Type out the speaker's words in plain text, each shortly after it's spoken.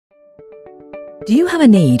Do you have a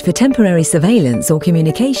need for temporary surveillance or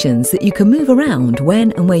communications that you can move around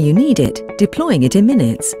when and where you need it, deploying it in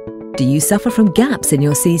minutes? Do you suffer from gaps in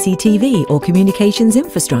your CCTV or communications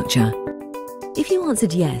infrastructure? If you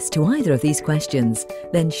answered yes to either of these questions,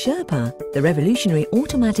 then Sherpa, the revolutionary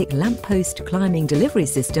automatic lamppost climbing delivery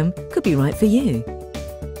system, could be right for you.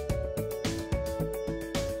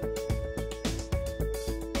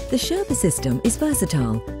 The Sherpa system is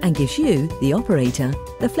versatile and gives you, the operator,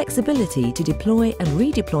 the flexibility to deploy and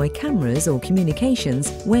redeploy cameras or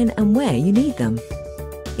communications when and where you need them.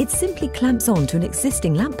 It simply clamps onto an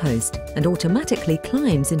existing lamppost and automatically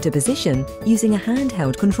climbs into position using a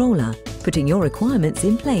handheld controller, putting your requirements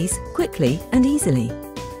in place quickly and easily.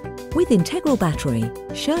 With integral battery,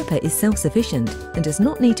 Sherpa is self-sufficient and does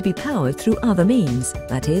not need to be powered through other means,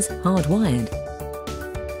 that is, hardwired.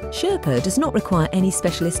 Sherpa does not require any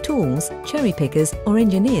specialist tools, cherry pickers or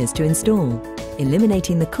engineers to install,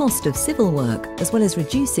 eliminating the cost of civil work as well as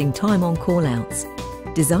reducing time on call-outs.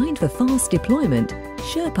 Designed for fast deployment,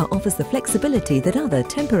 Sherpa offers the flexibility that other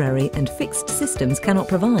temporary and fixed systems cannot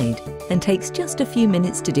provide and takes just a few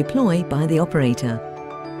minutes to deploy by the operator.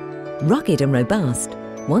 Rugged and robust,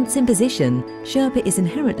 once in position, Sherpa is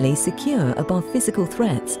inherently secure above physical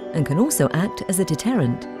threats and can also act as a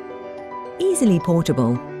deterrent. Easily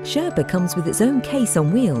portable, Sherpa comes with its own case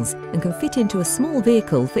on wheels and can fit into a small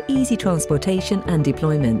vehicle for easy transportation and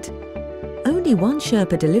deployment. Only one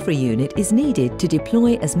Sherpa delivery unit is needed to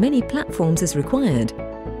deploy as many platforms as required,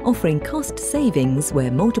 offering cost savings where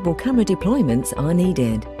multiple camera deployments are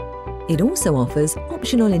needed. It also offers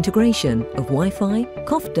optional integration of Wi-Fi,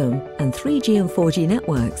 COFDM and 3G and 4G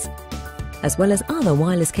networks, as well as other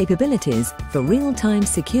wireless capabilities for real-time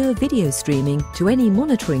secure video streaming to any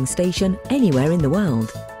monitoring station anywhere in the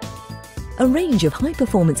world. A range of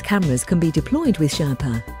high-performance cameras can be deployed with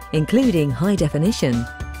Sherpa, including high definition,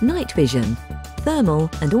 night vision, thermal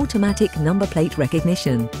and automatic number plate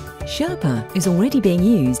recognition. Sherpa is already being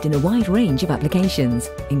used in a wide range of applications,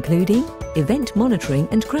 including event monitoring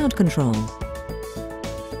and crowd control,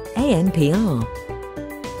 ANPR,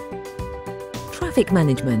 traffic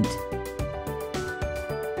management,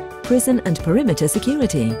 prison and perimeter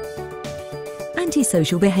security,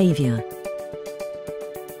 antisocial behaviour,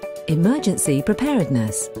 emergency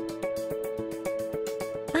preparedness,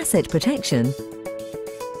 asset protection,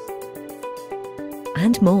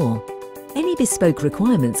 and more. Any bespoke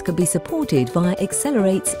requirements can be supported via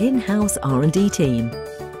Excelerate's in-house R&D team.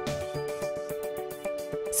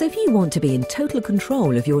 So if you want to be in total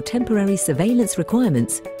control of your temporary surveillance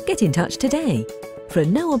requirements, get in touch today. For a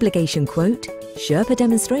no-obligation quote, Sherpa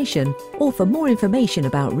demonstration, or for more information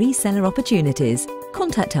about reseller opportunities,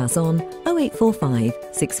 contact us on 0845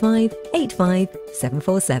 65 85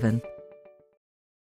 747.